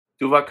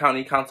Duval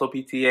County Council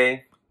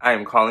PTA, I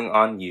am calling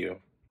on you.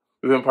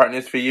 We've been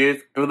partners for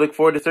years, and we look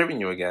forward to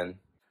serving you again.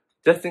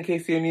 Just in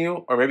case you're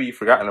new, or maybe you've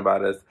forgotten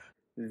about us,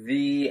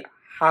 the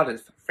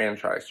hottest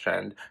franchise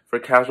trend for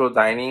casual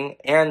dining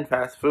and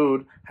fast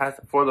food has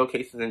 4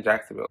 locations in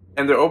Jacksonville,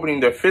 and they're opening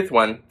their 5th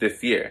one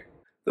this year.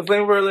 The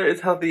Flame Broiler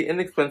is healthy,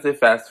 inexpensive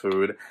fast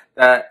food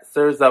that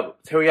serves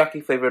up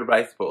teriyaki-flavored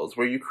rice bowls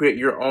where you create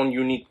your own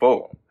unique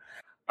bowl.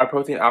 Our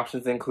protein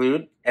options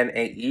include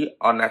NAE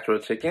all-natural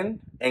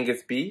chicken,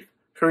 Angus beef,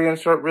 Korean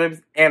short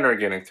ribs, and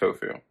organic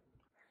tofu.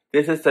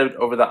 This is served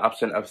over the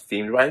option of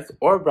steamed rice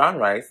or brown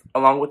rice,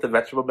 along with the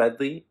vegetable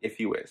medley if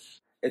you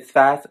wish. It's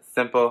fast,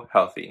 simple,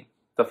 healthy.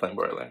 The Flame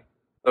Broiler.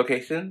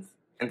 Locations: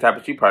 in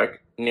Tapestry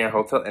Park, near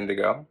Hotel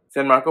Indigo,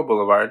 San Marco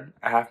Boulevard,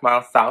 a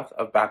half-mile south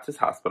of Baptist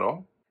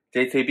Hospital,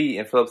 JTB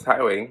in Phillips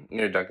Highway,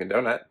 near Dunkin'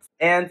 Donuts,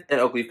 and in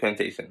Oakleaf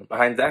Plantation,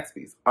 behind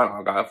Zaxby's on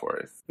Argyle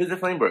Forest. Visit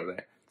Flame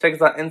Broiler. Check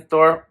us out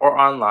in-store or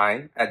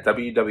online at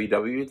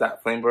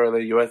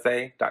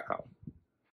www.flamebroilerusa.com.